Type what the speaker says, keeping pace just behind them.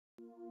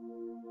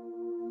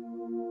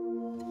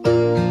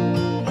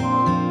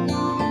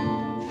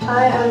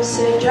Hi, I'm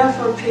Sandra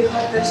from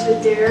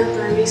Presbyterian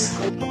Primary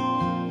School.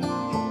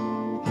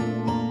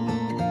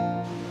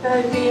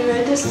 I've been in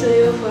rental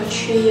studio for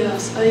 3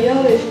 years, a year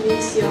with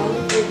Miss Young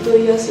and 2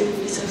 years with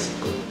Mrs.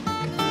 Gu.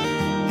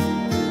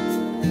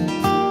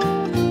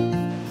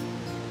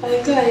 I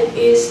got an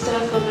A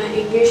star for my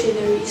English in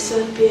the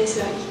recent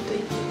PSLE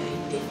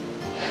 2019.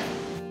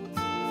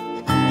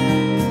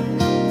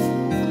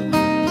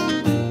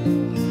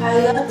 I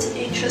learned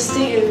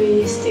interesting and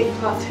realistic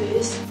plot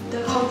twists.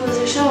 The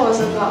composition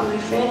was about my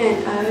friend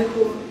and I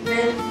who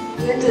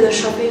went to the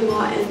shopping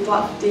mall and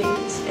bought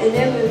things. And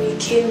then when we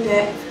came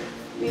back,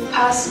 we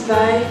passed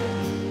by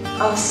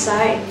a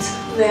site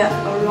where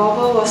a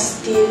robber was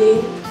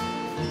stealing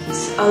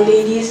a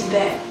lady's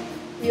bag.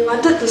 We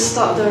wanted to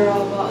stop the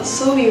robber,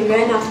 so we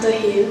ran after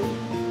him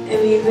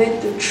and we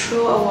went to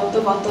throw a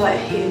water bottle at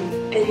him,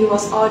 and he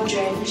was all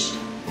drenched.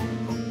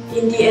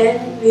 In the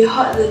end, we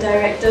heard the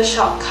director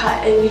shout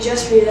cut, and we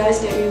just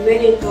realized that we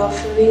went into a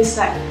filming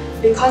site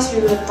because we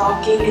were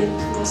talking and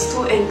was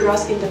too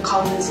engrossed in the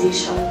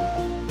conversation.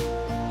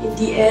 In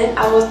the end,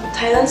 I was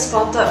talent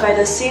spotted by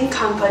the same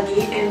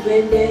company and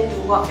went there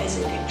to work as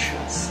an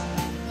actress.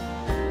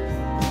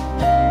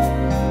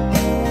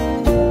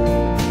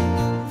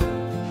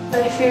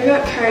 My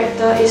favourite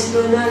character is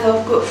Luna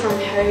Lovegood from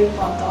Harry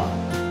Potter.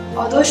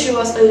 Although she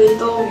was a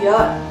little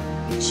weird,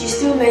 she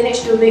still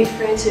managed to make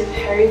friends with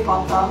Harry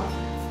Potter,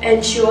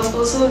 and she was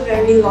also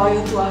very loyal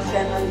to her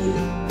family.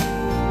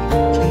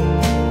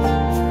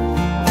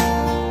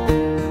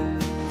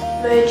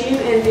 My dream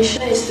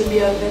ambition is to be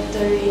a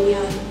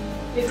veterinarian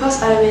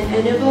because I'm an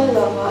animal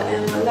lover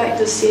and would like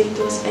to save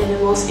those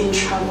animals in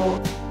trouble.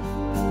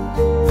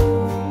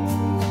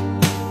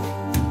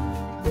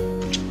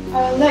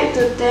 I would like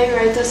to thank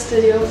Writer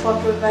Studio for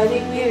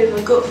providing me with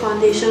a good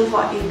foundation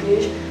for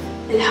English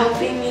and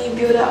helping me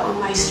build up on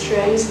my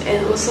strengths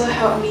and also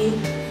help me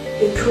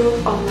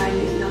improve on my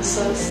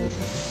weaknesses.